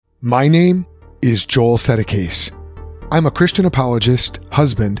My name is Joel Settecase. I'm a Christian apologist,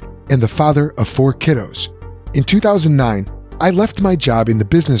 husband, and the father of 4 kiddos. In 2009, I left my job in the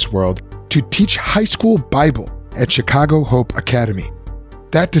business world to teach high school Bible at Chicago Hope Academy.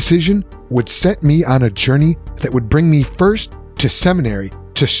 That decision would set me on a journey that would bring me first to seminary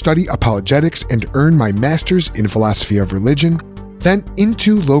to study apologetics and earn my master's in philosophy of religion, then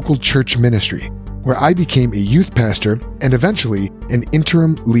into local church ministry, where I became a youth pastor and eventually an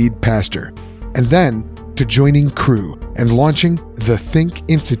interim lead pastor, and then to joining Cru and launching the Think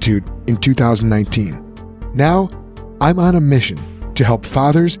Institute in 2019. Now, I'm on a mission to help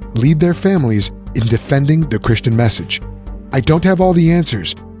fathers lead their families in defending the Christian message. I don't have all the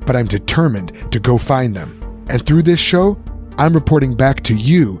answers, but I'm determined to go find them. And through this show, I'm reporting back to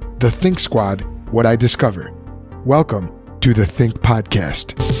you, the Think Squad, what I discover. Welcome to the Think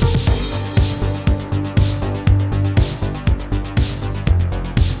Podcast.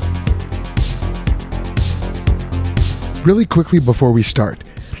 Really quickly before we start,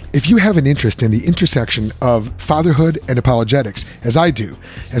 if you have an interest in the intersection of fatherhood and apologetics, as I do,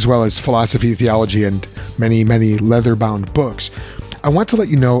 as well as philosophy, theology, and many, many leather-bound books, I want to let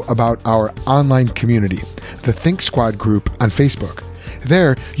you know about our online community, the Think Squad group on Facebook.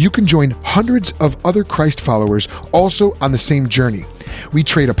 There, you can join hundreds of other Christ followers also on the same journey. We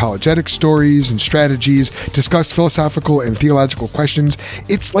trade apologetic stories and strategies, discuss philosophical and theological questions.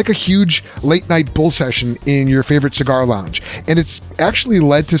 It's like a huge late-night bull session in your favorite cigar lounge, and it's actually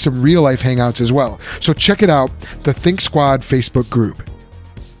led to some real-life hangouts as well. So check it out, the Think Squad Facebook group.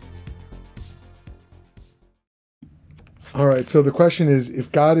 All right, so the question is,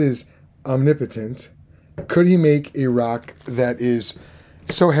 if God is omnipotent, could he make a rock that is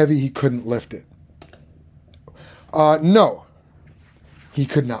so heavy he couldn't lift it? No, he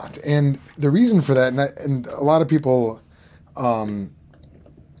could not. And the reason for that, and a lot of people, a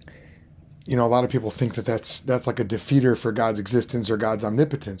lot of people think that that's like a defeater for God's existence or God's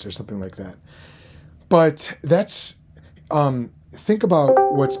omnipotence or something like that. But that's, think about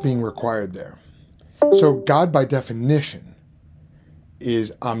what's being required there. So God, by definition,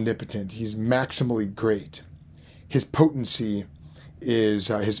 is omnipotent. He's maximally great. His potency is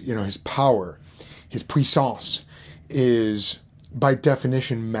his power, his puissance is by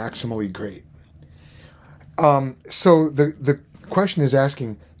definition maximally great. So the question is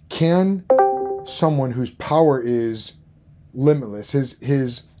asking, can someone whose power is limitless,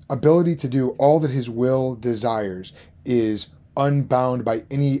 his ability to do all that his will desires is unbound by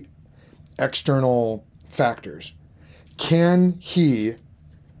any external factors, can he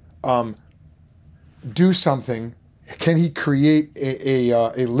do something? Can he create a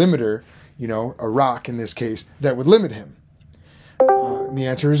limiter, a rock in this case, that would limit him? And the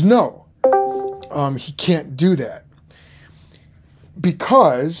answer is no. He can't do that.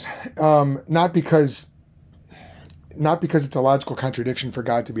 Because, not because it's a logical contradiction for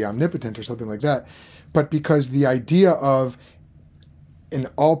God to be omnipotent or something like that, but because the idea of an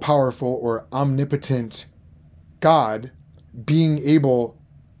all-powerful or omnipotent God being able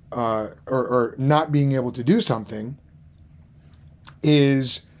or not being able to do something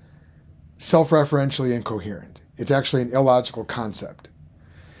is self-referentially incoherent. It's actually an illogical concept.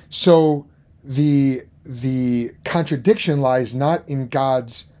 So the contradiction lies not in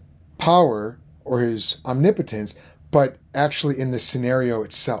God's power or his omnipotence, but actually in the scenario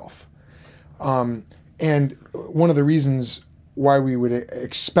itself. And one of the reasons why we would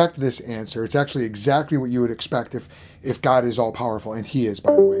expect this answer, it's actually exactly what you would expect if God is all-powerful, and he is,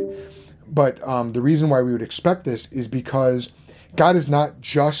 by the way. But the reason why we would expect this is because God is not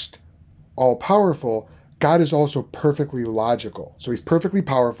just all-powerful, God is also perfectly logical. So he's perfectly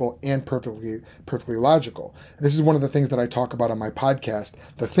powerful and perfectly logical. This is one of the things that I talk about on my podcast,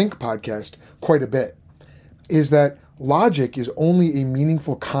 the Think Podcast, quite a bit, is that logic is only a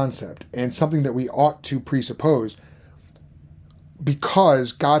meaningful concept and something that we ought to presuppose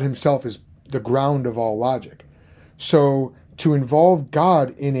because God himself is the ground of all logic. So to involve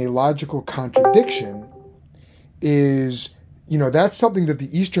God in a logical contradiction is, that's something that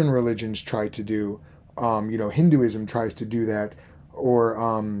the Eastern religions try to do. Hinduism tries to do that, or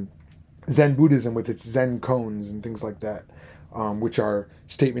Zen Buddhism with its Zen koans and things like that, which are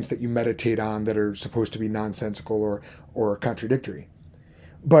statements that you meditate on that are supposed to be nonsensical or contradictory.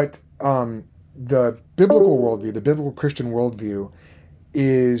 But the biblical worldview, the biblical Christian worldview,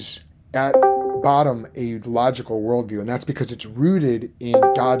 is at bottom a logical worldview, and that's because it's rooted in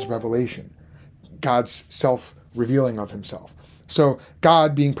God's revelation, God's self-revealing of himself. So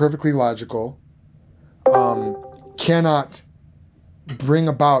God, being perfectly logical, cannot bring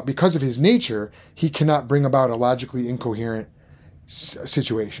about, because of his nature, he cannot bring about a logically incoherent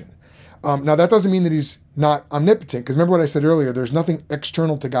situation. Now, that doesn't mean that he's not omnipotent, because remember what I said earlier, there's nothing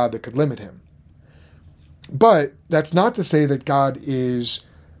external to God that could limit him. But that's not to say that God is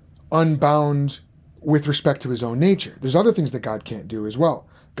unbound with respect to his own nature. There's other things that God can't do as well.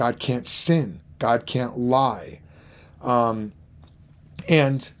 God can't sin. God can't lie.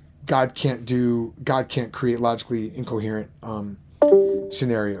 And God can't create logically incoherent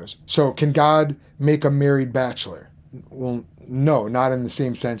scenarios. So can God make a married bachelor? Well, no, not in the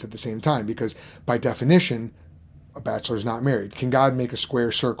same sense at the same time, because by definition, a bachelor is not married. Can God make a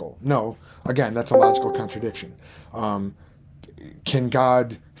square circle? No. Again, that's a logical contradiction. Can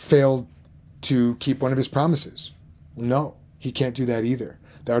God fail to keep one of his promises? No, he can't do that either.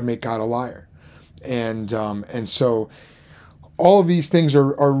 That would make God a liar. And so all of these things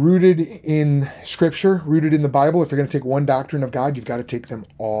are rooted in Scripture, rooted in the Bible. If you're going to take one doctrine of God, you've got to take them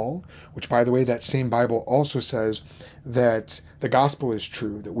all, which, by the way, that same Bible also says that the gospel is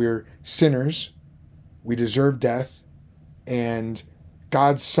true, that we're sinners, we deserve death, and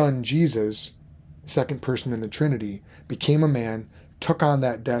God's Son, Jesus, second person in the Trinity, became a man, took on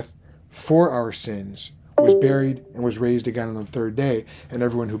that death for our sins, was buried, and was raised again on the third day, and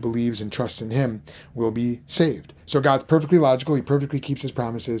everyone who believes and trusts in him will be saved. So God's perfectly logical, he perfectly keeps his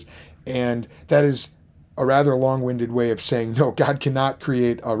promises, and that is a rather long-winded way of saying, no, God cannot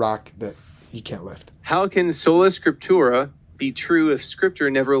create a rock that he can't lift. How can sola scriptura be true if Scripture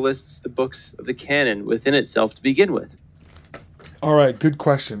never lists the books of the canon within itself to begin with? All right, good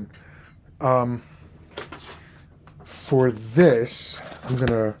question. For this, I'm going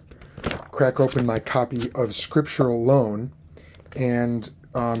to crack open my copy of Scripture Alone. And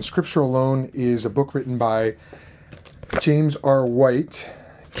Scripture Alone is a book written by James R. White.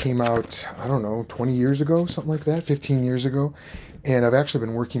 Came out, 20 years ago, something like that, 15 years ago. And I've actually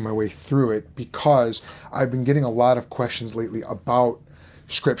been working my way through it because I've been getting a lot of questions lately about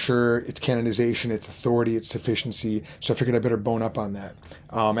Scripture, its canonization, its authority, its sufficiency. So I figured I better bone up on that.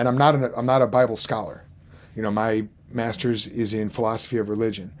 And I'm not a Bible scholar. My master's is in philosophy of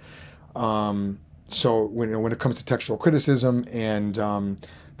religion. So when it comes to textual criticism and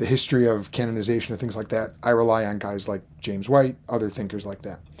the history of canonization and things like that, I rely on guys like James White, other thinkers like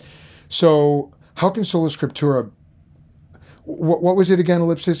that. So how can sola scriptura, what was it again,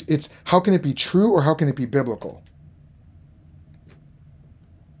 Ellipsis? It's how can it be true or how can it be biblical?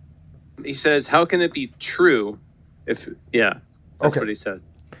 He says, how can it be true that's what he says.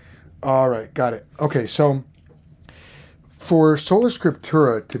 All right, got it. Okay, so for sola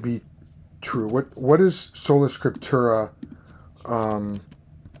scriptura to be true, what does sola scriptura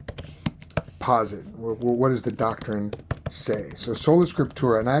posit? What does the doctrine say? So sola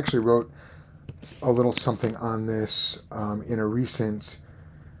scriptura, and I actually wrote a little something on this in a recent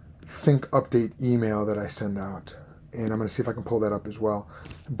Think Update email that I send out, and I'm going to see if I can pull that up as well.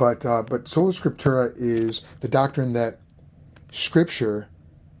 But sola scriptura is the doctrine that Scripture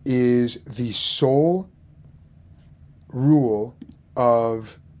is the sole rule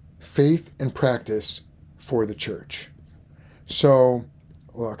of faith and practice for the church. So,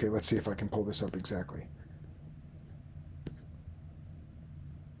 okay, let's see if I can pull this up exactly.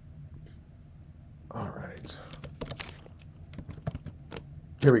 All right.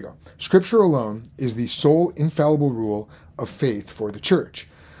 Here we go. Scripture alone is the sole infallible rule of faith for the church.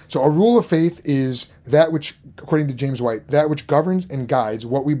 So a rule of faith is that which, according to James White, that which governs and guides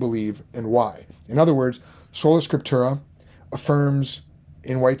what we believe and why. In other words, sola scriptura affirms,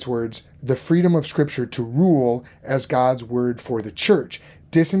 in White's words, the freedom of Scripture to rule as God's word for the church,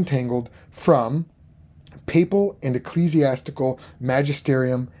 disentangled from papal and ecclesiastical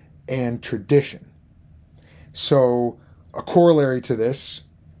magisterium and tradition. So a corollary to this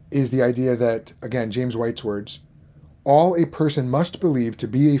is the idea that, again, James White's words, all a person must believe to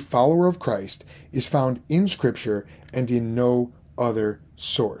be a follower of Christ is found in Scripture and in no other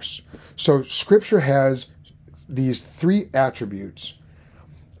source. So Scripture has these three attributes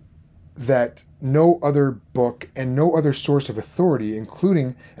that no other book and no other source of authority,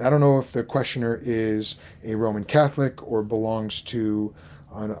 including, and I don't know if the questioner is a Roman Catholic or belongs to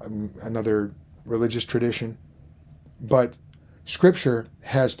another religious tradition, but Scripture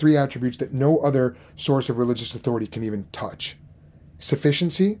has three attributes that no other source of religious authority can even touch: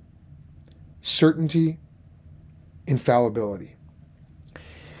 sufficiency, certainty, infallibility.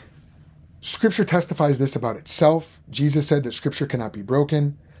 Scripture testifies this about itself. Jesus said that Scripture cannot be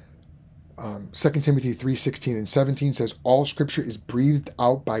broken. 2 Timothy 3:16 and 17 says, all Scripture is breathed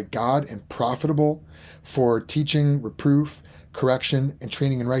out by God and profitable for teaching, reproof, correction, and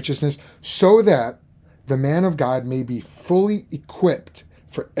training in righteousness, so that the man of God may be fully equipped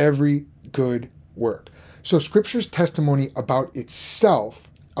for every good work. So Scripture's testimony about itself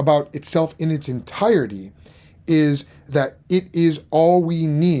in its entirety, is that it is all we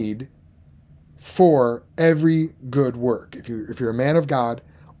need for every good work. If you're a man of God,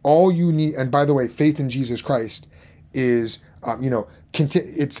 all you need, and by the way, faith in Jesus Christ is,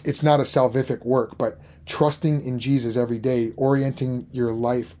 it's not a salvific work, but trusting in Jesus every day, orienting your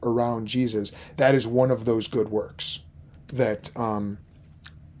life around Jesus, that is one of those good works that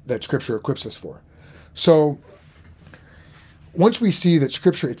Scripture equips us for. So once we see that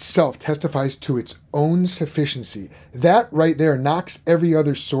Scripture itself testifies to its own sufficiency, that right there knocks every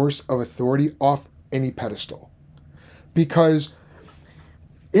other source of authority off any pedestal. Because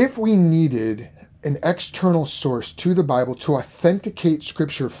if we needed an external source to the Bible to authenticate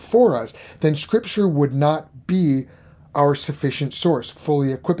Scripture for us, then Scripture would not be our sufficient source,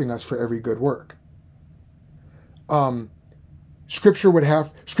 fully equipping us for every good work. Scripture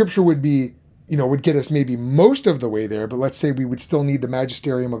would be, would get us maybe most of the way there, but let's say we would still need the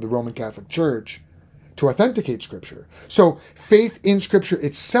magisterium of the Roman Catholic Church to authenticate Scripture. So faith in Scripture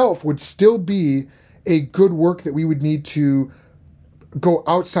itself would still be a good work that we would need to go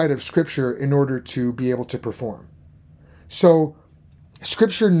outside of Scripture in order to be able to perform. So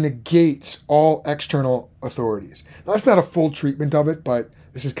Scripture negates all external authorities. Now, that's not a full treatment of it, but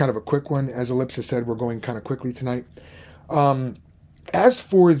this is kind of a quick one. As Ellipsis said, we're going kind of quickly tonight. As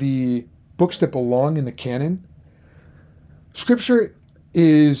for the books that belong in the canon, Scripture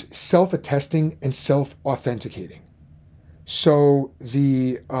is self-attesting and self-authenticating. So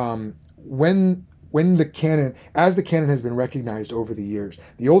when the canon has been recognized over the years,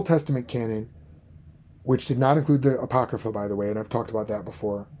 the Old Testament canon, which did not include the Apocrypha, by the way, and I've talked about that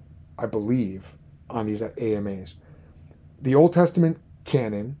before, I believe, on these AMAs. The Old Testament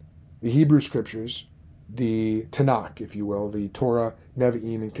canon, the Hebrew Scriptures, the Tanakh, if you will, the Torah,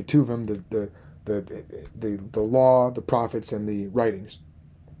 Nevi'im, and Ketuvim, the law, the prophets, and the writings.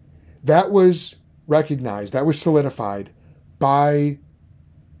 That was recognized, that was solidified by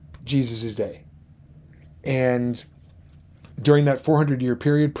Jesus' day. And during that 400-year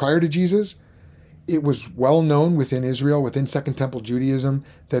period prior to Jesus, it was well known within Israel, within Second Temple Judaism,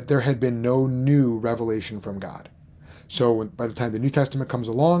 that there had been no new revelation from God. So by the time the New Testament comes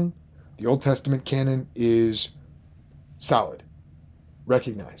along, the Old Testament canon is solid,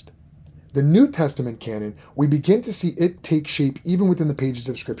 recognized. The New Testament canon, we begin to see it take shape even within the pages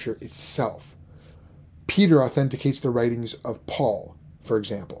of Scripture itself. Peter authenticates the writings of Paul, for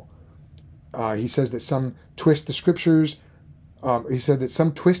example. He says that some twist the Scriptures. He said that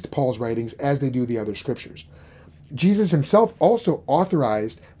some twist Paul's writings as they do the other Scriptures. Jesus himself also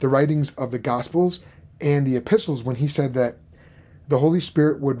authorized the writings of the Gospels and the epistles when he said that the Holy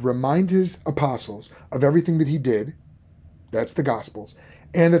Spirit would remind his apostles of everything that he did, that's the Gospels,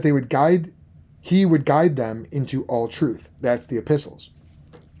 and that he would guide them into all truth, that's the epistles.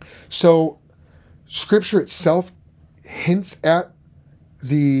 So Scripture itself hints at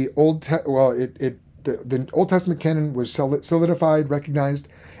the the Old Testament canon was solidified, recognized,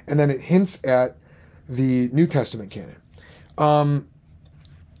 and then it hints at the New Testament canon.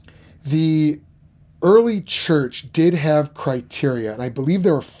 The early church did have criteria, and I believe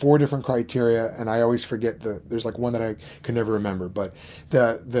there were 4 different criteria, and I always forget there's like one that I can never remember, but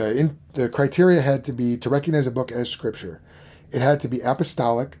the criteria had to be to recognize a book as Scripture. It had to be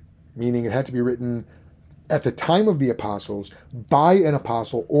apostolic, meaning it had to be written at the time of the apostles by an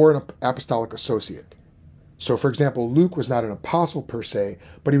apostle or an apostolic associate. So, for example, Luke was not an apostle per se,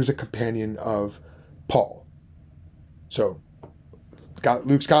 but he was a companion of Paul. So,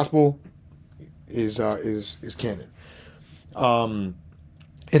 Luke's gospel is canon.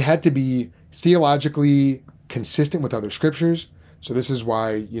 It had to be theologically consistent with other scriptures. So this is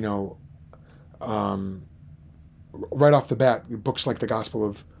why, right off the bat, books like the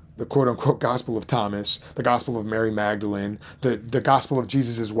quote-unquote Gospel of Thomas, the Gospel of Mary Magdalene, the Gospel of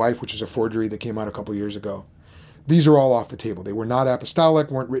Jesus' wife, which is a forgery that came out a couple years ago. These are all off the table. They were not apostolic,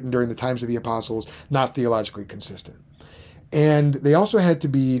 weren't written during the times of the apostles, not theologically consistent. And they also had to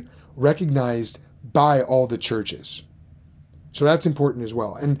be recognized by all the churches. So that's important as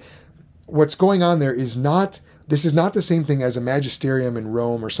well. And what's going on there is this is not the same thing as a magisterium in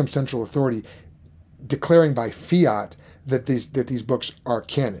Rome or some central authority declaring by fiat that these books are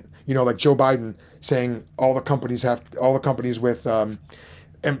canon. Like Joe Biden saying all the companies with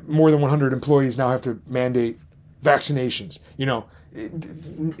more than 100 employees now have to mandate vaccinations.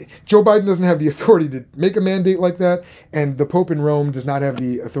 Joe Biden doesn't have the authority to make a mandate like that, and the Pope in Rome does not have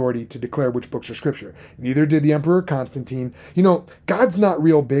the authority to declare which books are Scripture. Neither did the Emperor Constantine. God's not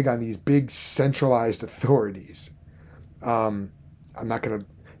real big on these big centralized authorities. I'm not going to,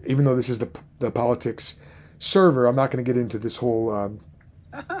 even though this is the politics server. I'm not going to get into this whole a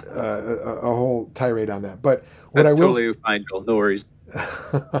whole tirade on that. But what That's I will totally fine, Joel. No worries.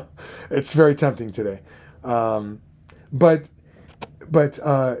 it's very tempting today. But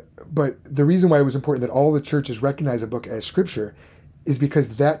the reason why it was important that all the churches recognize a book as Scripture is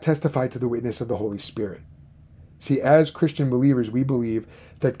because that testified to the witness of the Holy Spirit. See, as Christian believers, we believe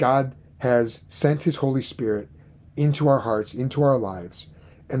that God has sent His Holy Spirit into our hearts, into our lives,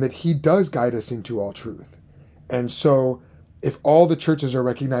 and that He does guide us into all truth. And so, if all the churches are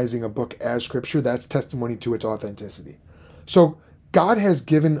recognizing a book as Scripture, that's testimony to its authenticity. So, God has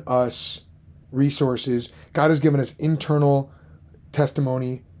given us resources. God has given us internal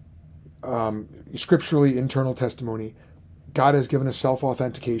testimony, scripturally internal testimony. God has given us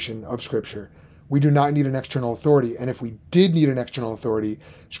self-authentication of Scripture. We do not need an external authority. And if we did need an external authority,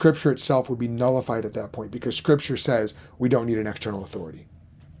 Scripture itself would be nullified at that point, because Scripture says we don't need an external authority.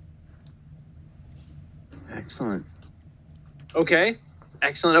 Excellent. Okay.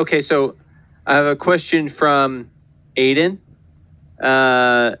 Excellent. Okay, so I have a question from Aiden.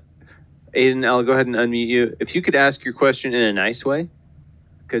 Aiden, I'll go ahead and unmute you. If you could ask your question in a nice way,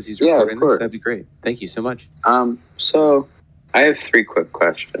 because he's recording this, that'd be great. Thank you so much. So I have 3 quick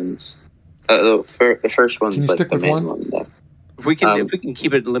questions. The first one's Can you like stick the with main one? one. If we can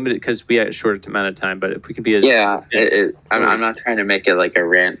keep it limited, because we have a short amount of time, but if we can be as I'm not trying to make it like a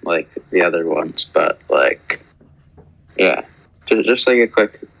rant like the other ones, but like, yeah, just like a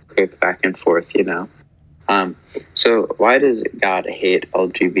quick back and forth, you know. So why does God hate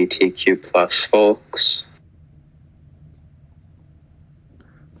LGBTQ plus folks?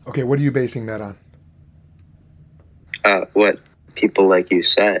 Okay, what are you basing that on? What people like you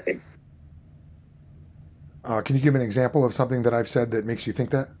say. Can you give an example of something that I've said that makes you think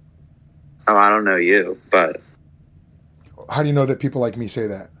that? Oh, I don't know you, but How do you know that people like me say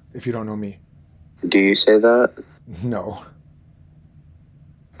that if you don't know me? do you say that? No.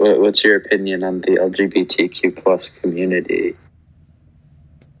 What's your opinion on the LGBTQ plus community?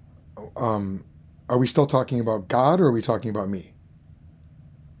 Are we still talking about God, or are we talking about me?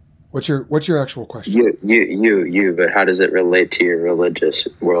 What's your actual question? You, but how does it relate to your religious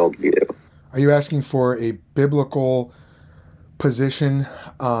worldview? Are you asking for a biblical position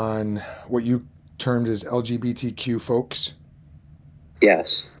on what you termed as LGBTQ folks?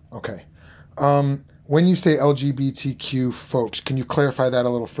 Yes. Okay. When you say LGBTQ folks, can you clarify that a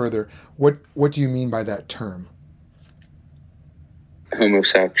little further? What do you mean by that term?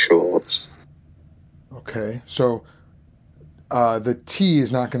 Homosexuals. Okay. So the T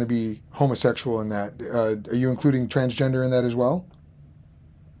is not going to be homosexual in that. Are you including transgender in that as well?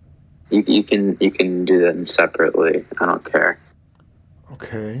 You can do them separately. I don't care.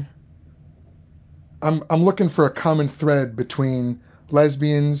 Okay. I'm looking for a common thread between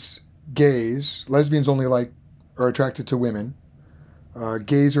lesbians, gays. Lesbians only are attracted to women.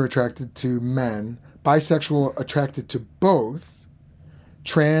 Gays are attracted to men. Bisexual attracted to both.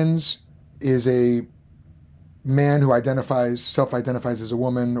 Trans is a man who self-identifies as a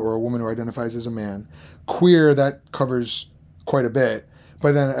woman, or a woman who identifies as a man. Queer, that covers quite a bit.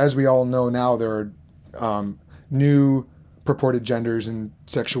 But then, as we all know now, there are new purported genders and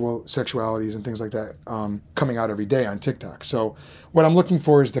sexualities and things like that coming out every day on TikTok. So what I'm looking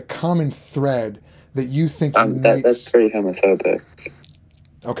for is the common thread that you think unites... That's pretty homophobic.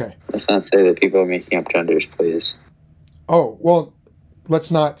 Okay. Let's not say that people are making up genders, please. Oh, well, let's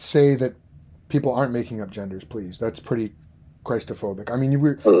not say that people aren't making up genders, please. That's pretty Christophobic. I mean,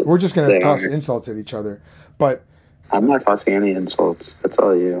 we're just going to toss insults at each other, but... I'm not tossing any insults. That's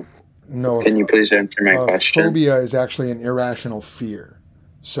all you. No. Can you please answer my question? Phobia is actually an irrational fear.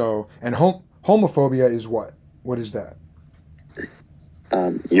 So, and homophobia is what? What is that?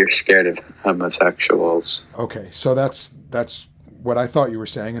 You're scared of homosexuals. Okay, so that's what I thought you were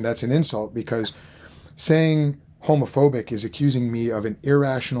saying, and that's an insult, because saying homophobic is accusing me of an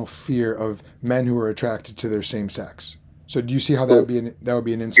irrational fear of men who are attracted to their same sex. So do you see how that would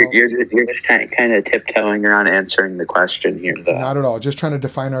be an insult? You're just kind of tiptoeing around answering the question here, though. Not at all. Just trying to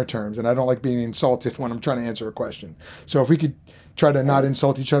define our terms, and I don't like being insulted when I'm trying to answer a question. So if we could try to not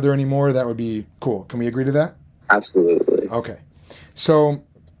insult each other anymore, that would be cool. Can we agree to that? Absolutely. Okay. So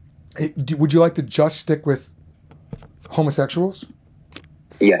would you like to just stick with homosexuals?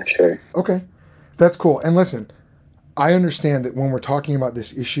 Yeah, sure. Okay. That's cool. And listen, I understand that when we're talking about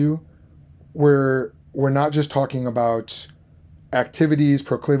this issue, we're not just talking about activities,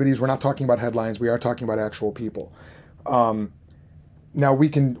 proclivities. We're not talking about headlines. We are talking about actual people. Now we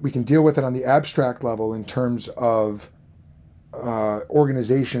can deal with it on the abstract level in terms of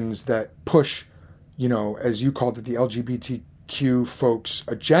organizations that push, as you called it, the LGBTQ folks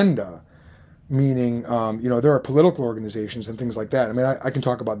agenda. meaning, there are political organizations and things like that. I mean, I can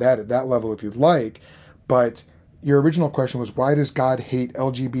talk about that at that level if you'd like, but your original question was, why does God hate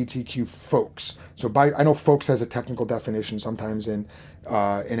LGBTQ folks? So I know folks has a technical definition sometimes in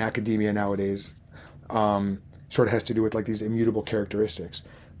academia nowadays, sort of has to do with like these immutable characteristics.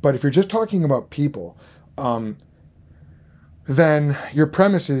 But if you're just talking about people, then your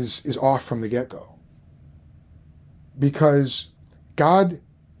premise is off from the get-go. Because God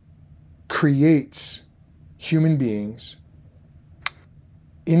creates human beings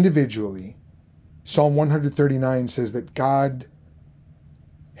individually. Psalm 139 says that God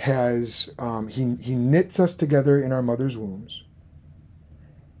has, he knits us together in our mother's wombs,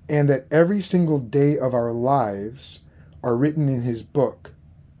 and that every single day of our lives are written in his book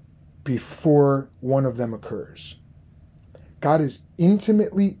before one of them occurs. God is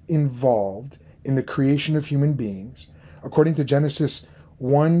intimately involved in the creation of human beings. According to Genesis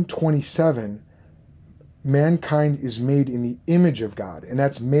 1:27, mankind is made in the image of God, and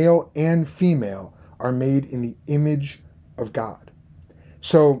that's male and female are made in the image of God.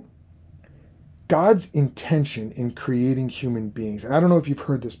 So God's intention in creating human beings, and I don't know if you've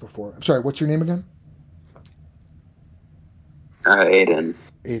heard this before. I'm sorry, what's your name again? Aiden.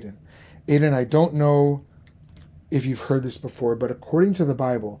 Aiden, I don't know if you've heard this before, but according to the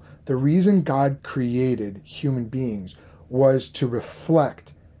Bible, the reason God created human beings was to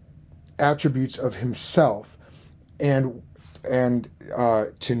reflect attributes of himself and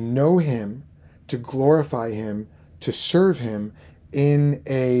to know him, to glorify him, to serve him in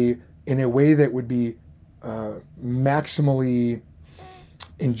a way that would be maximally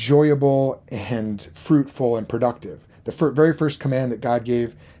enjoyable and fruitful and productive. The very first command that God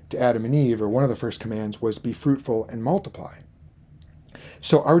gave to Adam and Eve, or one of the first commands, was be fruitful and multiply.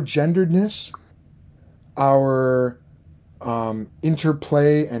 So our genderedness, our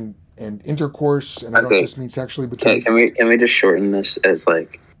interplay and intercourse, and I don't just mean sexually between. Can we just shorten this as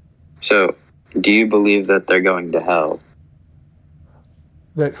like, so do you believe that they're going to hell?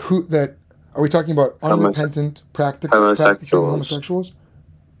 That are we talking about unrepentant practicing homosexuals?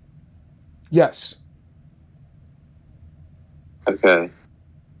 Yes. Okay.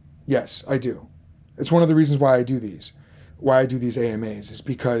 Yes, I do. It's one of the reasons why I do these AMAs, is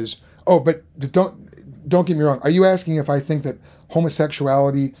because, but don't get me wrong. Are you asking if I think that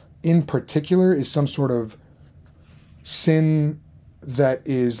homosexuality in particular is some sort of sin that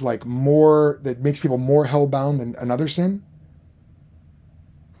is like that makes people more hellbound than another sin?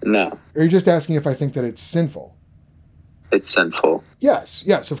 No. Or are you just asking if I think that it's sinful? It's sinful.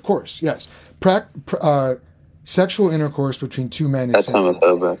 Yes, of course, yes. Sexual intercourse between two men is sinful. That's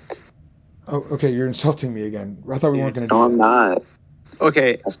homophobic. Oh, okay, you're insulting me again. I thought we weren't going to do that. No, I'm not.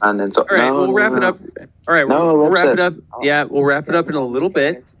 Okay. That's not an insult. All right, we'll wrap it up. All right, we'll wrap it up. Yeah, we'll wrap it up in a little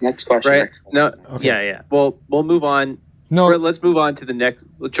bit. Next question. Right? No. Okay. Yeah. We'll move on. No. Let's move on to the next.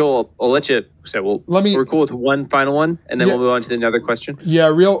 Joel, I'll let you. So we're cool with one final one, and then we'll move on to another question. Yeah,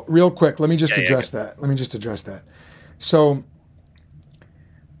 real quick. Let me just address that. So,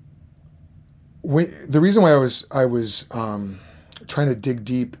 the reason why I was trying to dig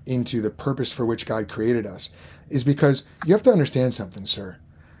deep into the purpose for which God created us is because you have to understand something, sir.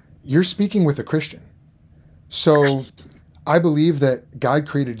 You're speaking with a Christian. So I believe that God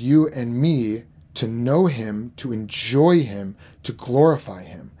created you and me to know him, to enjoy him, to glorify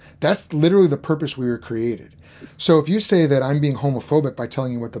him. That's literally the purpose we were created. So if you say that I'm being homophobic by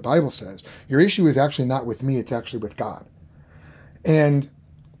telling you what the Bible says, your issue is actually not with me, it's actually with God. And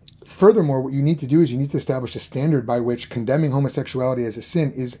furthermore, what you need to do is you need to establish a standard by which condemning homosexuality as a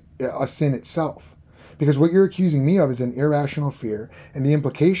sin is a sin itself. Because what you're accusing me of is an irrational fear, and the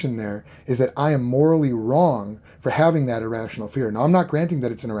implication there is that I am morally wrong for having that irrational fear. Now, I'm not granting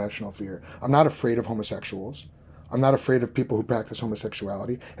that it's an irrational fear. I'm not afraid of homosexuals. I'm not afraid of people who practice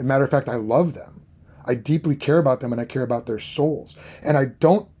homosexuality. As a matter of fact, I love them. I deeply care about them, and I care about their souls. And I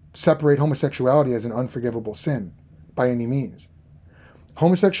don't separate homosexuality as an unforgivable sin by any means.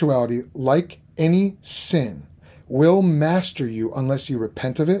 Homosexuality, like any sin, will master you unless you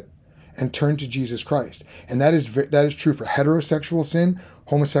repent of it and turn to Jesus Christ. And that is true for heterosexual sin,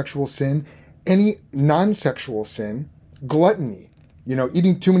 homosexual sin, any non-sexual sin, gluttony,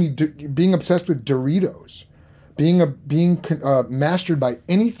 eating too many, being obsessed with Doritos, being mastered by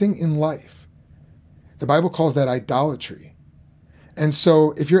anything in life. The Bible calls that idolatry. And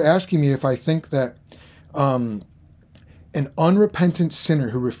so if you're asking me if I think that an unrepentant sinner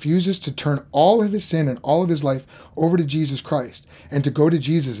who refuses to turn all of his sin and all of his life over to Jesus Christ and to go to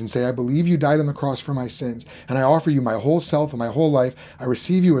Jesus and say, I believe you died on the cross for my sins, and I offer you my whole self and my whole life. I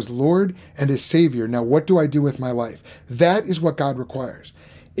receive you as Lord and as Savior. Now, what do I do with my life? That is what God requires.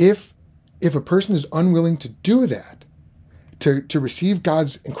 If if a person is unwilling to do that, to receive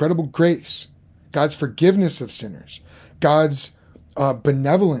God's incredible grace, God's forgiveness of sinners, God's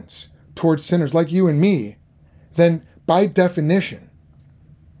benevolence towards sinners like you and me, then by definition,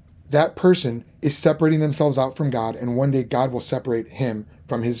 that person is separating themselves out from God, and one day God will separate him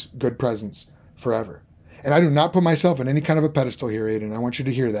from his good presence forever. And I do not put myself on any kind of a pedestal here, Aiden. I want you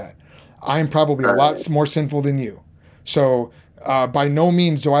to hear that. I am probably a lot more sinful than you. So by no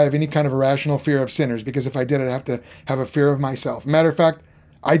means do I have any kind of irrational fear of sinners, because if I did, I'd have to have a fear of myself. Matter of fact,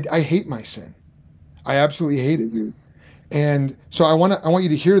 I hate my sin. I absolutely hate it. Mhm. And so I want you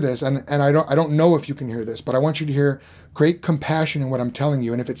to hear this, and I don't know if you can hear this, but I want you to hear great compassion in what I'm telling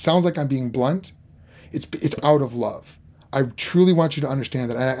you. And if it sounds like I'm being blunt, it's out of love. I truly want you to understand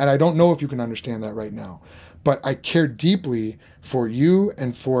that, and I don't know if you can understand that right now, but I care deeply for you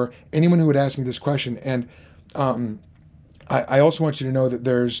and for anyone who would ask me this question. And I also want you to know that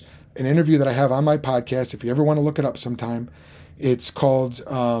there's an interview that I have on my podcast. If you ever want to look it up sometime, it's called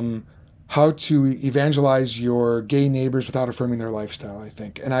How to Evangelize Your Gay Neighbors Without Affirming Their Lifestyle, I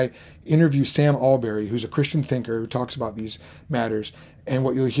think. And I interview Sam Allberry, who's a Christian thinker who talks about these matters. And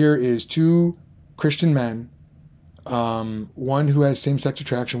what you'll hear is two Christian men, one who has same-sex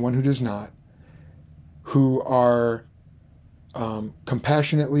attraction, one who does not, who are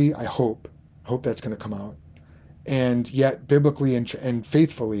compassionately, I hope that's going to come out, and yet biblically and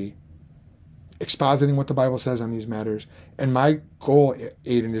faithfully expositing what the Bible says on these matters. And my goal,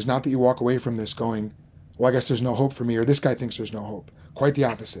 Aiden, is not that you walk away from this going, well, I guess there's no hope for me, or this guy thinks there's no hope. Quite the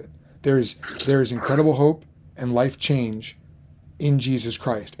opposite. There is incredible hope and life change in Jesus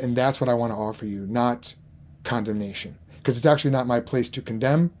Christ. And that's what I want to offer you, not condemnation. Because it's actually not my place to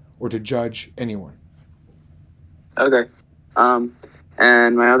condemn or to judge anyone. Okay.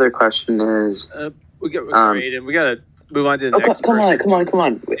 And my other question is, we got to move on to the next question. Come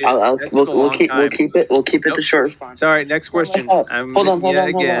on. We'll keep it the short response. Sorry, next question. Hold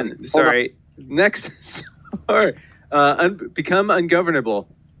on. Sorry. Next. Sorry. Become ungovernable.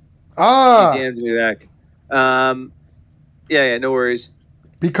 Damn me back. Yeah, no worries.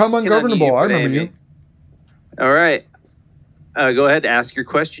 Become ungovernable. I remember you. All right. Go ahead. Ask your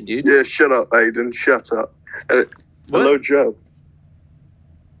question, dude. Yeah, shut up, Aiden. Shut up. Hello, Joe.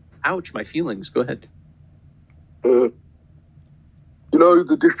 Ouch, my feelings. Go ahead. You know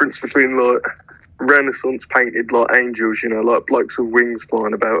the difference between like Renaissance painted like angels, like blokes with wings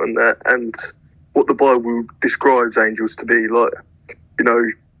flying about and that, and what the Bible describes angels to be, like,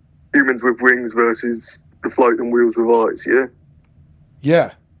 humans with wings versus the floating wheels with eyes, yeah?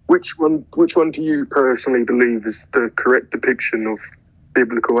 Yeah. Which one do you personally believe is the correct depiction of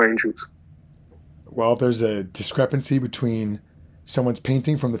biblical angels? Well, if there's a discrepancy between someone's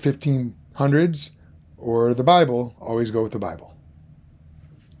painting from the 1500s or the Bible, always go with the Bible.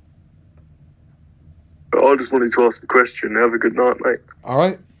 I just wanted to ask the question. Have a good night, mate. All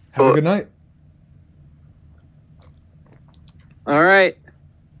right. Have a good night. All right.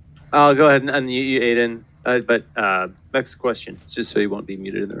 I'll go ahead and unmute you, Aiden. But next question, just so you won't be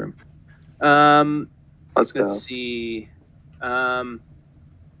muted in the room. Let's go. Let's see.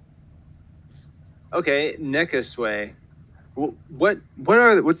 Okay, Nekasway.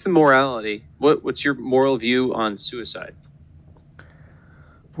 What's the morality? What's your moral view on suicide?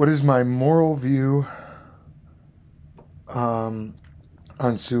 What is my moral view on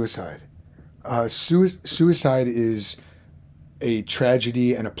suicide? Suicide is a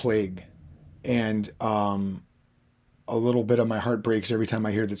tragedy and a plague, and a little bit of my heart breaks every time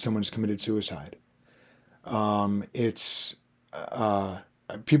I hear that someone's committed suicide.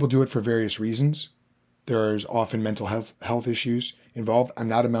 People do it for various reasons. There's often mental health issues involved. I'm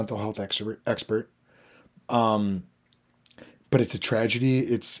not a mental health expert, but it's a tragedy.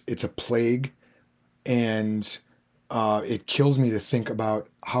 It's a plague, and it kills me to think about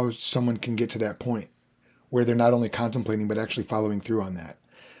how someone can get to that point where they're not only contemplating but actually following through on that.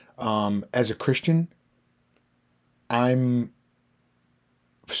 As a Christian, I'm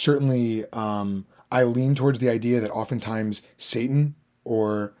certainly I lean towards the idea that oftentimes Satan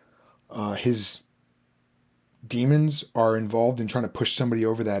or his demons are involved in trying to push somebody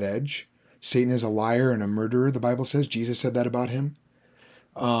over that edge. Satan is a liar and a murderer, the Bible says. Jesus said that about him.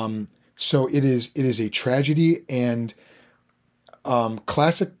 So it is a tragedy, and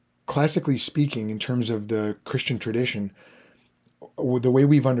classically speaking, in terms of the Christian tradition, the way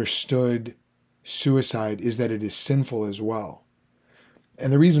we've understood suicide is that it is sinful as well.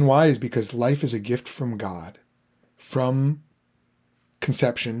 And the reason why is because life is a gift from God, from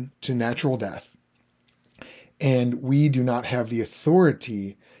conception to natural death. And we do not have the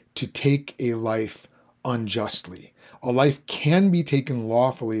authority to take a life unjustly. A life can be taken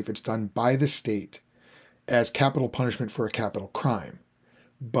lawfully if it's done by the state as capital punishment for a capital crime.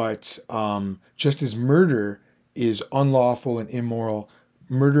 But just as murder is unlawful and immoral,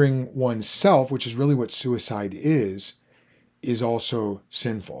 murdering oneself, which is really what suicide is also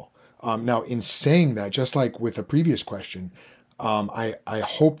sinful. Now, in saying that, just like with the previous question, I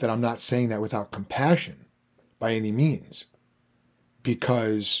hope that I'm not saying that without compassion by any means,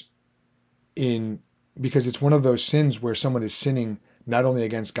 because it's one of those sins where someone is sinning not only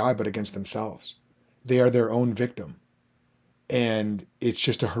against God but against themselves. They are their own victim, and it's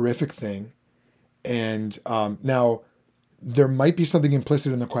just a horrific thing. And now there might be something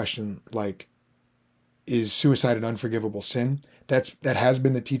implicit in the question, like, is suicide an unforgivable sin? That has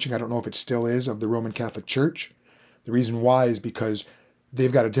been the teaching, I don't know if it still is, of the Roman Catholic Church. The reason why is because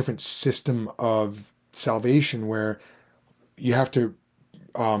they've got a different system of salvation where you have to,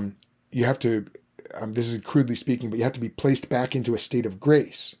 this is crudely speaking, but you have to be placed back into a state of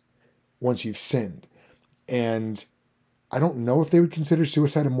grace once you've sinned. And I don't know if they would consider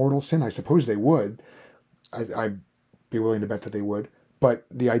suicide a mortal sin. I suppose they would. I'd be willing to bet that they would. But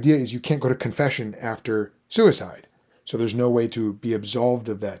the idea is you can't go to confession after suicide. So there's no way to be absolved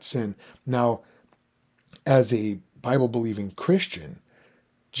of that sin. Now, as a Bible-believing Christian,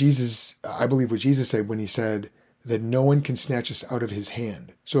 I believe what Jesus said when he said that no one can snatch us out of his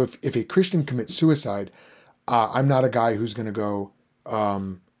hand. So if a Christian commits suicide, I'm not a guy who's going to go,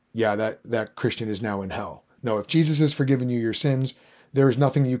 that Christian is now in hell. No, if Jesus has forgiven you your sins, there is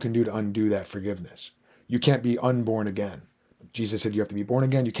nothing you can do to undo that forgiveness. You can't be unborn again. Jesus said you have to be born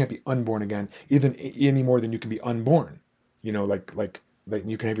again. You can't be unborn again, even any more than you can be unborn. Like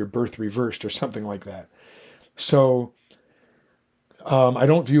you can have your birth reversed or something like that. So I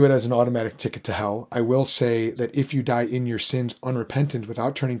don't view it as an automatic ticket to hell. I will say that if you die in your sins unrepentant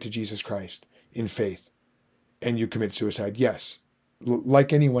without turning to Jesus Christ in faith and you commit suicide, yes,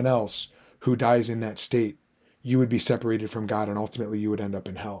 like anyone else who dies in that state, you would be separated from God and ultimately you would end up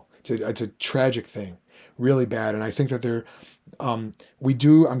in hell. It's a tragic thing, really bad. And I think that I'm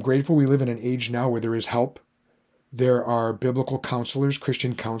grateful we live in an age now where there is help. There are biblical counselors,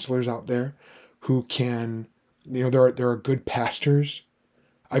 Christian counselors out there who can, there are good pastors.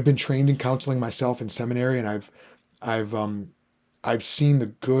 I've been trained in counseling myself in seminary, and I've seen the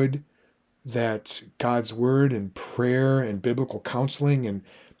good that God's word and prayer and biblical counseling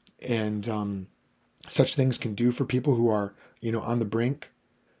and such things can do for people who are, on the brink.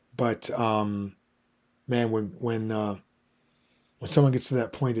 But man, when someone gets to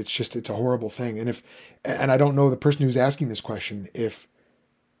that point, it's a horrible thing. And I don't know the person who's asking this question, it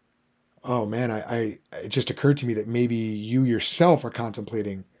just occurred to me that maybe you yourself are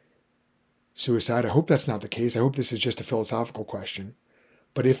contemplating suicide. I hope that's not the case. I hope this is just a philosophical question.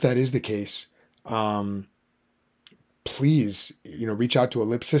 But if that is the case, please, reach out to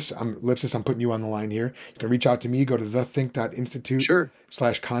Ellipsis. I'm putting you on the line here. You can reach out to me. Go to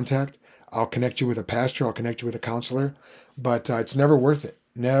thethink.institute/contact. I'll connect you with a pastor. I'll connect you with a counselor. But it's never worth it.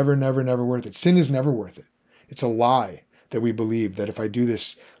 Never, never, never worth it. Sin is never worth it. It's a lie that we believe that if I do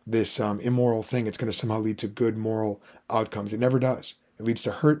this immoral thing, it's going to somehow lead to good moral outcomes. It never does. It leads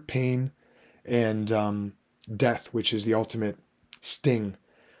to hurt, pain, and death, which is the ultimate sting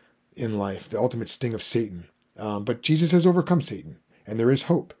in life, the ultimate sting of Satan. But Jesus has overcome Satan, and there is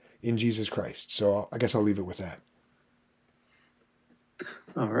hope in Jesus Christ. So I guess I'll leave it with that.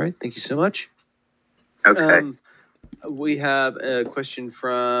 All right. Thank you so much. Okay. We have a question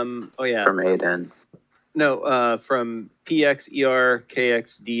from, From Aiden. No, from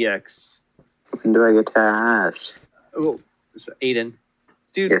PXERKXDX. When do I get to ask? Oh, so Aiden.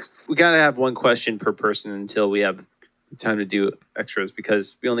 Dude, Yes. We got to have one question per person until we have time to do extras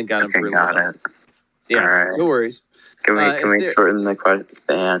because we only got them for a little bit. Yeah, All right. No worries. Can we shorten the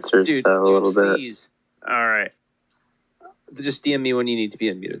answers a little please. Bit? All right. Just DM me when you need to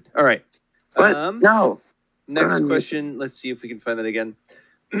be unmuted. All right. What? No. Next question. Let's see if we can find that again.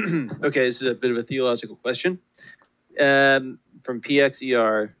 Okay, this is a bit of a theological question. From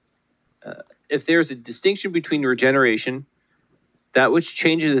PXER. If there's a distinction between regeneration, that which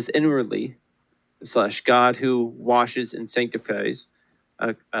changes us inwardly, / God who washes and sanctifies,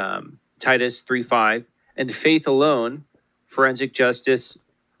 Titus 3:5, and faith alone, forensic justice,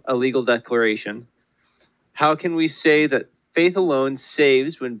 a legal declaration, how can we say that faith alone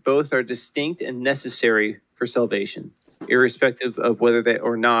saves when both are distinct and necessary for salvation, irrespective of whether they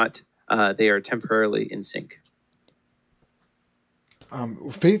or not they are temporarily in sync?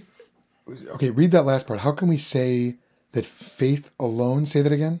 Faith. Okay, read that last part. How can we say that faith alone? Say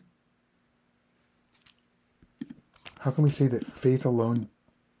that again. How can we say that faith alone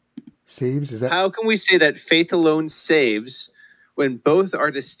Saves? Is that? How can we say that faith alone saves when both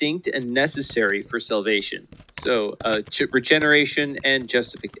are distinct and necessary for salvation? So regeneration and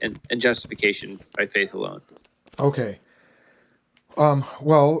justification by faith alone. Okay.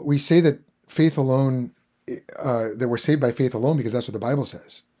 Well, we say that faith alone, that we're saved by faith alone because that's what the Bible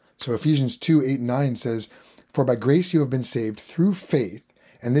says. So Ephesians 2:8-9 says, "For by grace you have been saved through faith,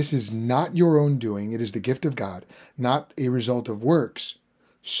 and this is not your own doing, it is the gift of God, not a result of works,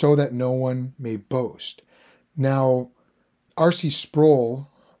 so that no one may boast." Now, R.C. Sproul,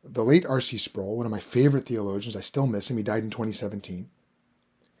 the late R.C. Sproul, one of my favorite theologians, I still miss him, he died in 2017.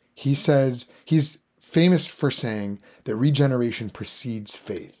 He says, he's famous for saying that regeneration precedes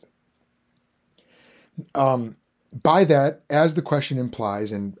faith. By that, as the question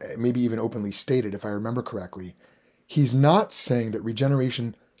implies, and maybe even openly stated, if I remember correctly, he's not saying that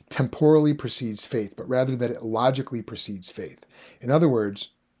regeneration temporally precedes faith, but rather that it logically precedes faith. In other words,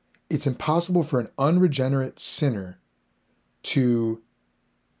 it's impossible for an unregenerate sinner to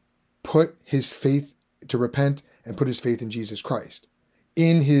put his faith, to repent and put his faith in Jesus Christ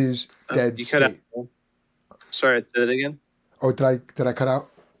in his dead state. Sorry, say that again. Oh, did I cut out?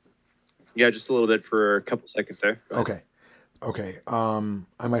 Yeah, just a little bit for a couple seconds there. Okay.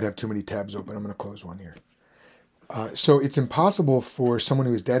 I might have too many tabs open. I'm going to close one here. So it's impossible for someone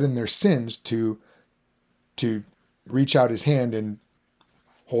who is dead in their sins to reach out his hand and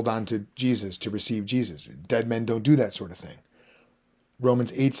hold on to Jesus, to receive Jesus. Dead men don't do that sort of thing.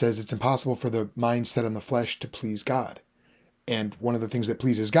 Romans 8 says it's impossible for the mind set on the flesh to please God. And one of the things that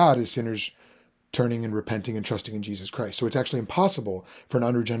pleases God is sinners turning and repenting and trusting in Jesus Christ. So it's actually impossible for an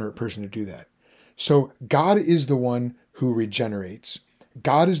unregenerate person to do that. So God is the one who regenerates.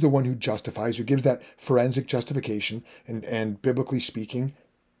 God is the one who justifies, who gives that forensic justification. And biblically speaking,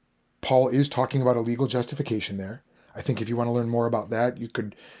 Paul is talking about a legal justification there. I think if you want to learn more about that, you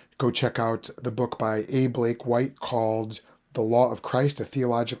could go check out the book by A. Blake White called The Law of Christ, a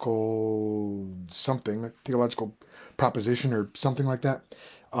theological proposition or something like that,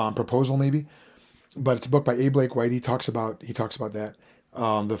 proposal maybe. But it's a book by A. Blake White. He talks about that,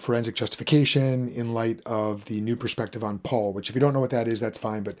 the forensic justification in light of the new perspective on Paul. Which, if you don't know what that is, that's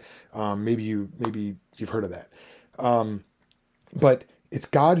fine. But maybe you've heard of that. But it's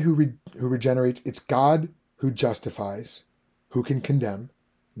God who regenerates. It's God who justifies. Who can condemn?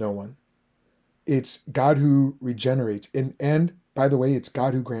 No one. It's God who regenerates, and by the way, it's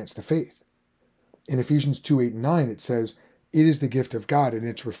God who grants the faith. In Ephesians 2:8-9, it says, "It is the gift of God," and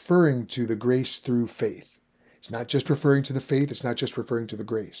it's referring to the grace through faith. It's not just referring to the faith, it's not just referring to the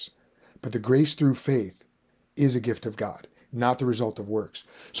grace. But the grace through faith is a gift of God, not the result of works.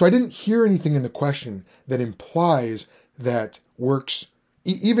 So I didn't hear anything in the question that implies that works,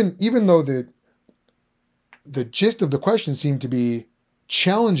 even though the gist of the question seemed to be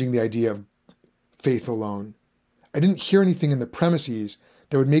challenging the idea of faith alone. I didn't hear anything in the premises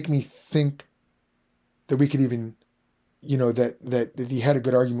that would make me think that we could even, that he had a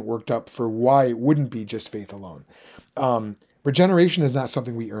good argument worked up for why it wouldn't be just faith alone. Regeneration is not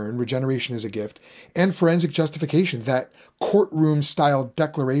something we earn. Regeneration is a gift. And forensic justification, that courtroom-style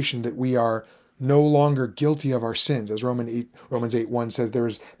declaration that we are no longer guilty of our sins. As Romans 8:1 says, there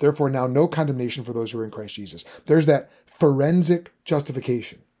is therefore now no condemnation for those who are in Christ Jesus. There's that forensic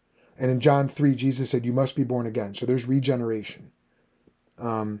justification. And in John 3, Jesus said, you must be born again. So there's regeneration.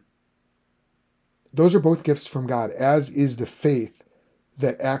 Those are both gifts from God, as is the faith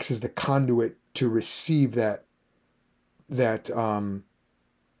that acts as the conduit to receive that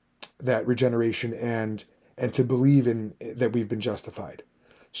regeneration and to believe in that we've been justified.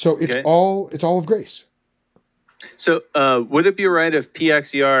 So it's all of grace. So would it be all right if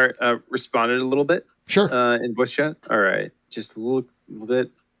PXER responded a little bit? Sure. In voice chat? All right. Just a little bit.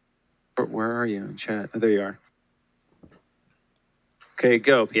 Where are you in chat? Oh, there you are. Okay,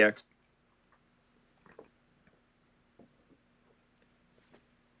 go, PX.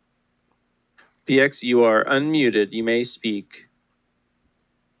 PX, you are unmuted. You may speak.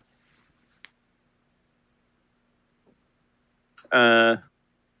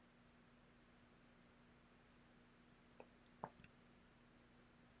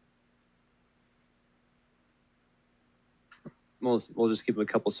 We'll just keep a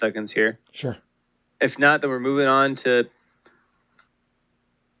couple seconds here. Sure. If not, then we're moving on to.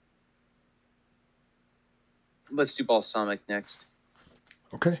 Let's do balsamic next.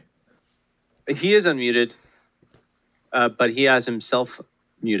 Okay. He is unmuted, but he has himself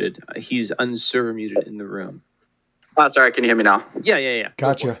muted. He's unserver muted in the room. Oh, sorry. Can you hear me now? Yeah.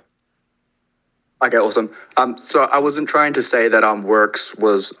 Gotcha. Okay, awesome. So I wasn't trying to say that works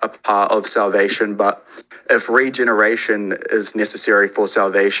was a part of salvation, but if regeneration is necessary for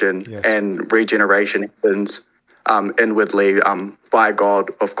salvation, Yes. and regeneration happens inwardly by God,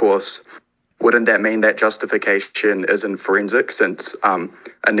 of course, wouldn't that mean that justification isn't forensic, since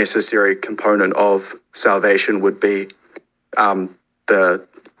a necessary component of salvation would be the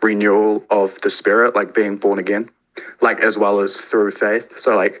renewal of the spirit, like being born again, like as well as through faith.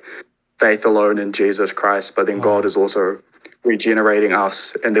 So like faith alone in Jesus Christ, but then God is also regenerating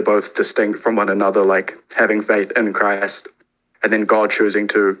us, and they're both distinct from one another, like having faith in Christ and then God choosing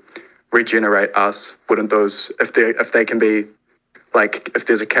to regenerate us. Wouldn't those, if they can be, like, if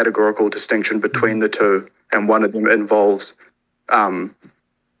there's a categorical distinction between the two and one of them involves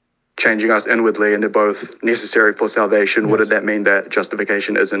changing us inwardly and they're both necessary for salvation, Yes. wouldn't that mean that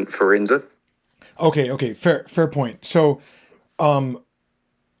justification isn't forensic? Okay, fair point. So, a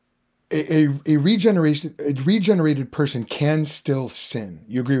regenerated person can still sin.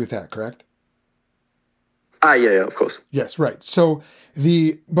 You agree with that, correct? Yeah, of course. Yes, right. So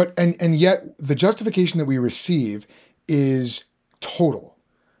and yet the justification that we receive is total.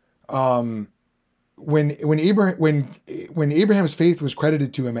 When Abraham's faith was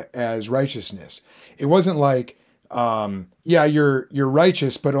credited to him as righteousness, it wasn't like, you're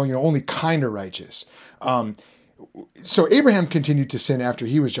righteous, but only kind of righteous. So Abraham continued to sin after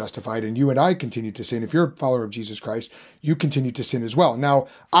he was justified, and you and I continued to sin. If you're a follower of Jesus Christ, you continue to sin as well. Now,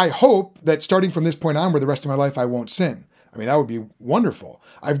 I hope that starting from this point on, where the rest of my life I won't sin. I mean, that would be wonderful.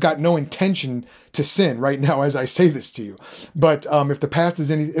 I've got no intention to sin right now as I say this to you. But if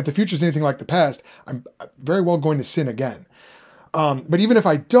the future is anything like the past, I'm very well going to sin again. But even if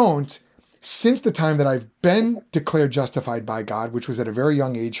I don't, since the time that I've been declared justified by God, which was at a very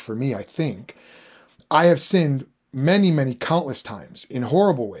young age for me, I think, I have sinned many, many countless times in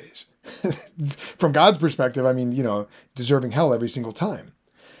horrible ways. From God's perspective, I mean, deserving hell every single time.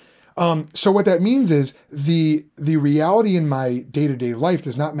 So what that means is the reality in my day-to-day life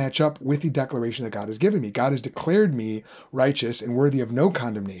does not match up with the declaration that God has given me. God has declared me righteous and worthy of no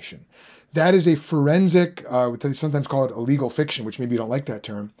condemnation. That is a forensic, they sometimes call it a legal fiction, which maybe you don't like that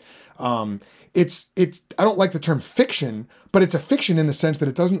term. I don't like the term fiction, but it's a fiction in the sense that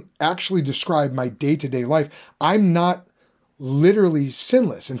it doesn't actually describe my day-to-day life. I'm not literally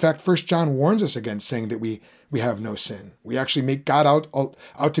sinless. In fact, 1 John warns us against saying that we have no sin. We actually make God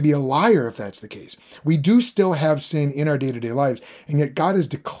out to be a liar if that's the case. We do still have sin in our day-to-day lives, and yet God has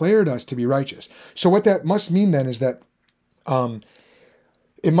declared us to be righteous. So what that must mean then is that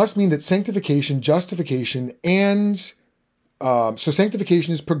it must mean that sanctification, justification, and so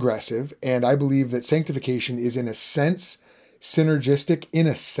sanctification is progressive, and I believe that sanctification is in a sense synergistic. In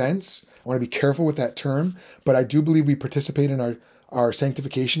a sense, I want to be careful with that term, but I do believe we participate in our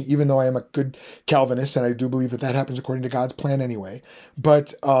sanctification, even though I am a good Calvinist, and I do believe that happens according to God's plan anyway.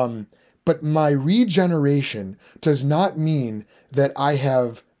 But my regeneration does not mean that I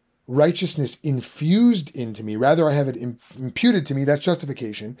have righteousness infused into me. Rather, I have it imputed to me. That's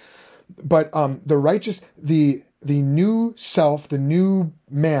justification. But the new self, the new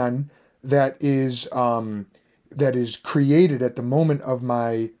man that is created at the moment of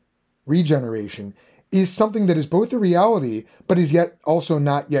my regeneration is something that is both a reality, but is yet also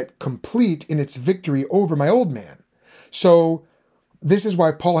not yet complete in its victory over my old man. So this is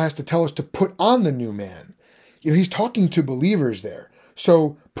why Paul has to tell us to put on the new man. He's talking to believers there.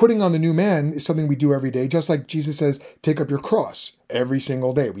 So putting on the new man is something we do every day, just like Jesus says, take up your cross. Every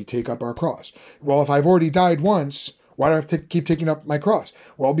single day we take up our cross. Well, if I've already died once, why do I have to keep taking up my cross?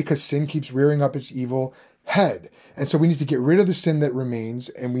 Well, because sin keeps rearing up its evil head. And so we need to get rid of the sin that remains,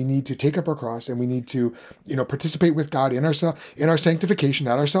 and we need to take up our cross, and we need to, participate with God in our sanctification,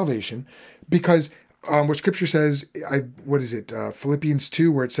 not our salvation, because what Scripture says, Philippians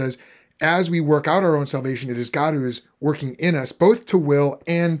 2, where it says, as we work out our own salvation, it is God who is working in us, both to will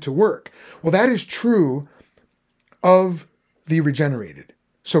and to work. Well, that is true of the regenerated.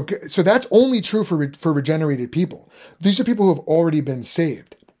 So that's only true for regenerated people. These are people who have already been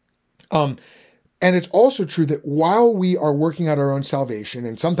saved. And it's also true that while we are working out our own salvation,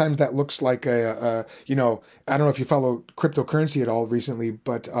 and sometimes that looks like I don't know if you follow cryptocurrency at all recently,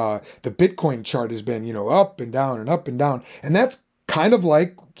 but the Bitcoin chart has been, up and down and up and down. And that's kind of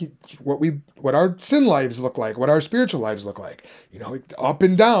like what our sin lives look like, what our spiritual lives look like, up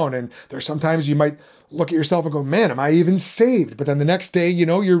and down. And there's sometimes you might look at yourself and go, man, am I even saved? But then the next day,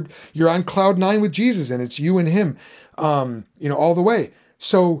 you're on cloud 9 with Jesus, and it's you and him, all the way.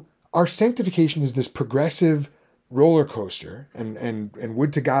 So our sanctification is this progressive roller coaster, and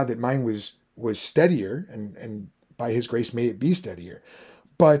would to God that mine was steadier, and by his grace may it be steadier.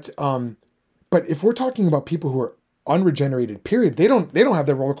 But But if we're talking about people who are unregenerated, period, they don't have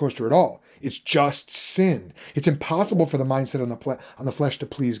that roller coaster at all. It's just sin. It's impossible for the mindset on the flesh to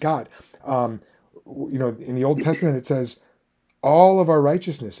please God. In the Old Testament, it says, all of our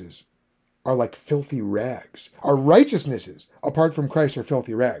righteousnesses are like filthy rags. Our righteousnesses, apart from Christ, are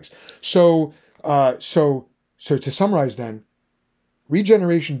filthy rags. So to summarize then,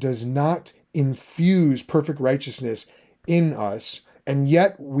 regeneration does not infuse perfect righteousness in us, and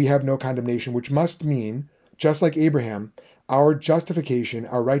yet we have no condemnation, which must mean, just like Abraham, our justification,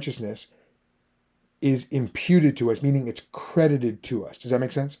 our righteousness, is imputed to us, meaning it's credited to us. Does that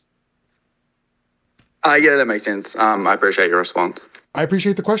make sense? Yeah, that makes sense. I appreciate your response. I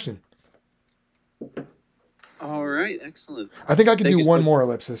appreciate the question. All right, excellent. I think I could Thank do you so one much. more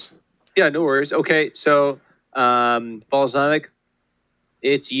ellipsis. Yeah, no worries. Okay, so Balsamic,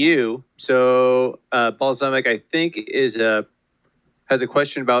 it's you. So Balsamic, I think, has a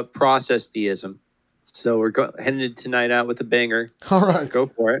question about process theism. So we're headed tonight out with a banger. All right. Go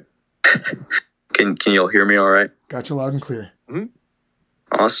for it. Can you all hear me all right? Got you loud and clear.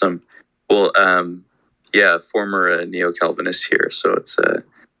 Awesome. Well, former neo-Calvinist here. So it's,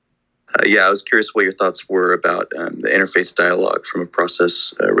 I was curious what your thoughts were about the interfaith dialogue from a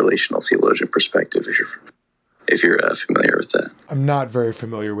process relational theologian perspective, if you're familiar with that. I'm not very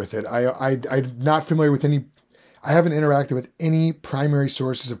familiar with it. I'm not familiar with any. I haven't interacted with any primary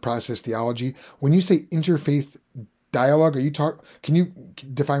sources of process theology. When you say interfaith dialogue, can you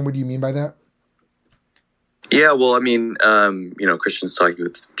define what do you mean by that? Yeah, well, I mean, Christians talking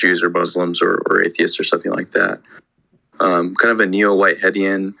with Jews or Muslims or atheists or something like that. Kind of a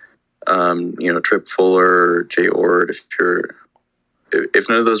neo-Whiteheadian, Tripp Fuller, Jay Ord. If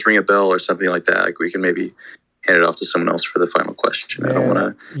none of those ring a bell or something like that, like we can maybe hand it off to someone else for the final question. Man, I don't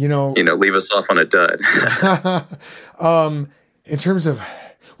want to, leave us off on a dud. In terms of,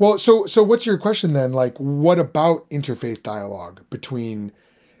 well, so what's your question then? Like, what about interfaith dialogue between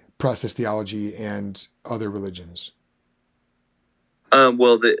process theology and other religions? I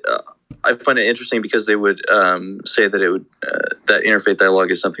find it interesting because they would say that that interfaith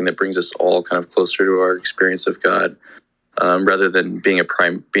dialogue is something that brings us all kind of closer to our experience of God, rather than being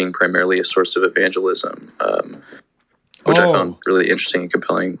primarily a source of evangelism, which I found really interesting and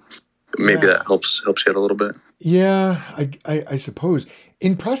compelling. Maybe that helps you out a little bit. Yeah, I suppose.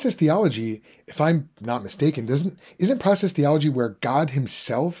 In process theology, if I'm not mistaken, isn't process theology where God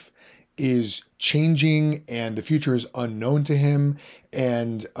himself is changing and the future is unknown to him,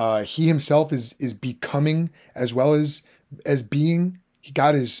 and he himself is becoming as well as being?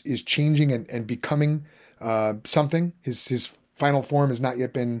 God is changing and becoming something. His final form has not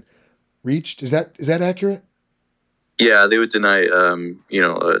yet been reached. Is that accurate? Yeah, they would deny,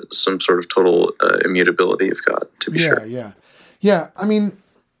 some sort of total immutability of God, to be sure. Yeah. I mean,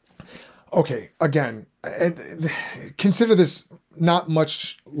 okay, again, consider this not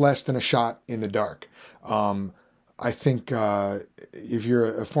much less than a shot in the dark. I think if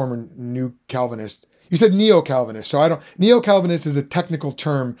you're a former New Calvinist, you said neo-Calvinist, so neo-Calvinist is a technical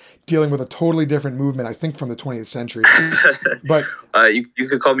term dealing with a totally different movement, I think, from the 20th century. But you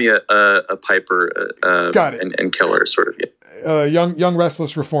could call me a Piper got it. and Keller, sort of. Yeah. Young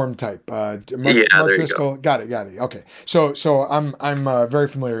restless reform type. Mark Driscoll. Got it. Okay. So I'm very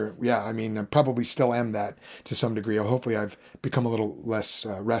familiar. Yeah, I mean, I probably still am that to some degree. Hopefully, I've become a little less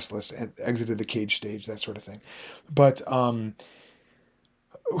restless and exited the cage stage, that sort of thing. But I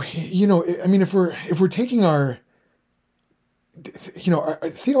mean, if we're taking our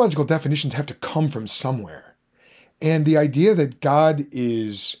theological definitions have to come from somewhere, and the idea that God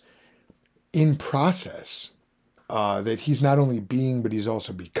is in process. That he's not only being, but he's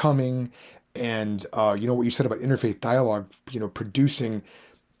also becoming. And, what you said about interfaith dialogue, producing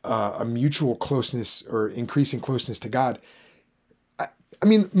a mutual closeness or increasing closeness to God. I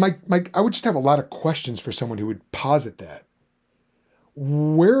mean, I would just have a lot of questions for someone who would posit that.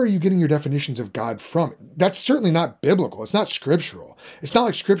 Where are you getting your definitions of God from? That's certainly not biblical. It's not scriptural. It's not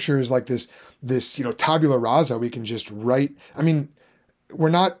like scripture is like this tabula rasa we can just write. I mean, we're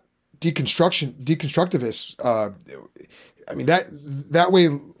not deconstructivists. I mean, that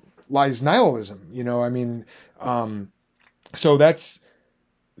way lies nihilism, so that's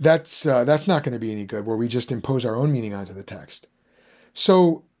not going to be any good, where we just impose our own meaning onto the text.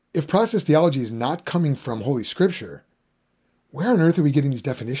 So if process theology is not coming from Holy Scripture, where on earth are we getting these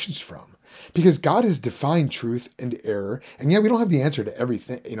definitions from? Because God has defined truth and error, and yet we don't have the answer to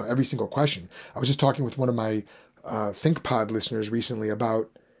everything, every single question. I was just talking with one of my ThinkPod listeners recently about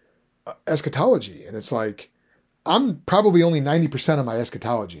eschatology, and it's like, I'm probably only 90% of my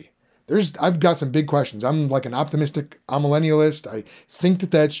eschatology. I've got some big questions. I'm like an optimistic amillennialist. I think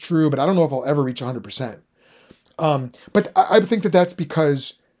that that's true, but I don't know if I'll ever reach 100%. But I think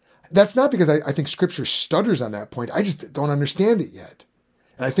that that's not because I think Scripture stutters on that point. I just don't understand it yet.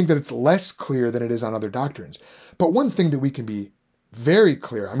 And I think that it's less clear than it is on other doctrines. But one thing that we can be very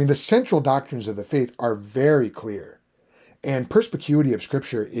clear, I mean, the central doctrines of the faith are very clear. And perspicuity of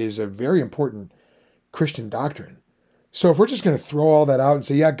Scripture is a very important Christian doctrine. So if we're just going to throw all that out and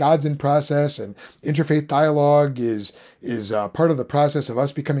say, yeah, God's in process and interfaith dialogue is part of the process of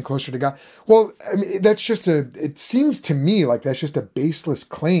us becoming closer to God, well, I mean, it seems to me like that's just a baseless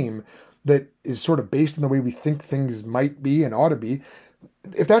claim that is sort of based on the way we think things might be and ought to be.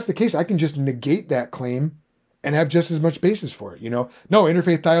 If that's the case, I can just negate that claim and have just as much basis for it. No,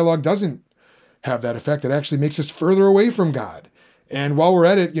 interfaith dialogue doesn't have that effect. It actually makes us further away from God. And while we're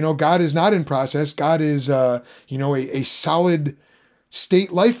at it, God is not in process. God is, a solid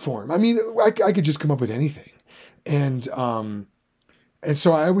state life form. I mean, I could just come up with anything. And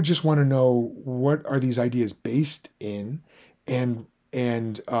so I would just want to know, what are these ideas based in, and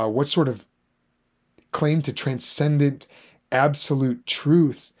what sort of claim to transcendent absolute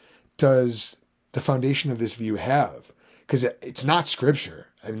truth does the foundation of this view have? Because it's not Scripture.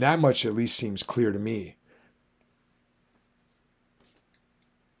 I mean, that much at least seems clear to me.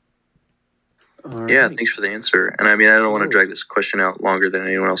 Yeah, thanks for the answer. And I mean, I don't want to drag this question out longer than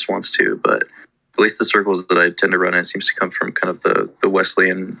anyone else wants to, but at least the circles that I tend to run in seems to come from kind of the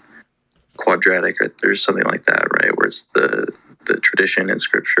Wesleyan quadratic. Right? There's something like that, right? Where it's the tradition and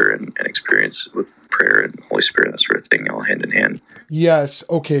Scripture and experience with prayer and Holy Spirit, that sort of thing, all hand in hand. Yes,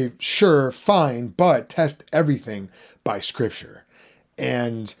 okay, sure, fine, but test everything by Scripture.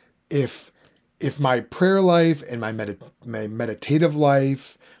 And if my prayer life and my meditative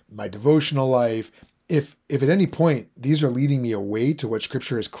life, my devotional life, if at any point these are leading me away to what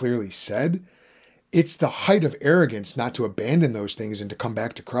Scripture has clearly said, it's the height of arrogance not to abandon those things and to come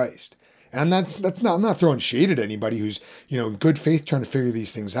back to Christ. And I'm not throwing shade at anybody who's, in good faith trying to figure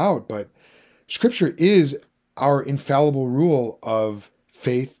these things out, but Scripture is our infallible rule of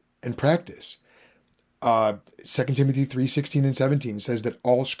faith and practice. 2 Timothy 3:16 and 17 says that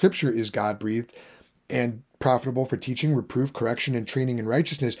all Scripture is God-breathed and profitable for teaching, reproof, correction, and training in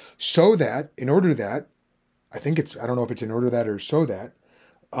righteousness, so that, in order that, I don't know if it's in order that or so that,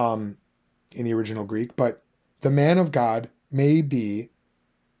 in the original Greek, but the man of God may be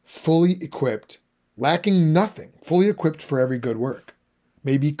fully equipped, lacking nothing, fully equipped for every good work,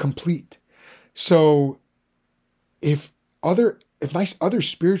 may be complete. So if my other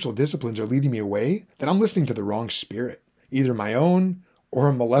spiritual disciplines are leading me away, then I'm listening to the wrong spirit, either my own or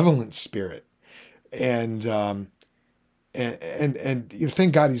a malevolent spirit. And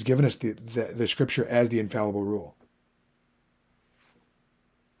thank God He's given us the Scripture as the infallible rule.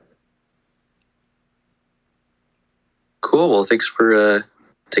 Cool. Well, thanks for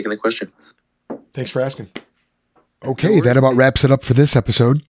taking the question. Thanks for asking. Okay, that about wraps it up for this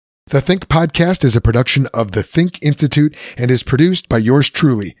episode. The Think Podcast is a production of the Think Institute and is produced by yours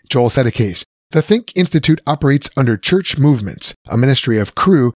truly, Joel Settecase. The Think Institute operates under Church Movements, a ministry of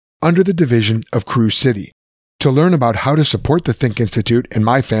Cru under the division of Cru City. To learn about how to support the Think Institute and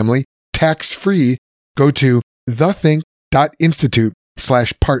my family tax-free, go to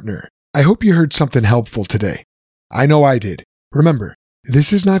thethink.institute/partner. I hope you heard something helpful today. I know I did. Remember,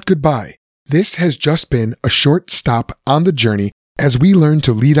 this is not goodbye. This has just been a short stop on the journey as we learn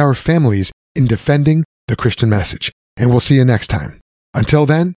to lead our families in defending the Christian message. And we'll see you next time. Until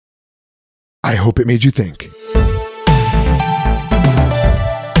then, I hope it made you think.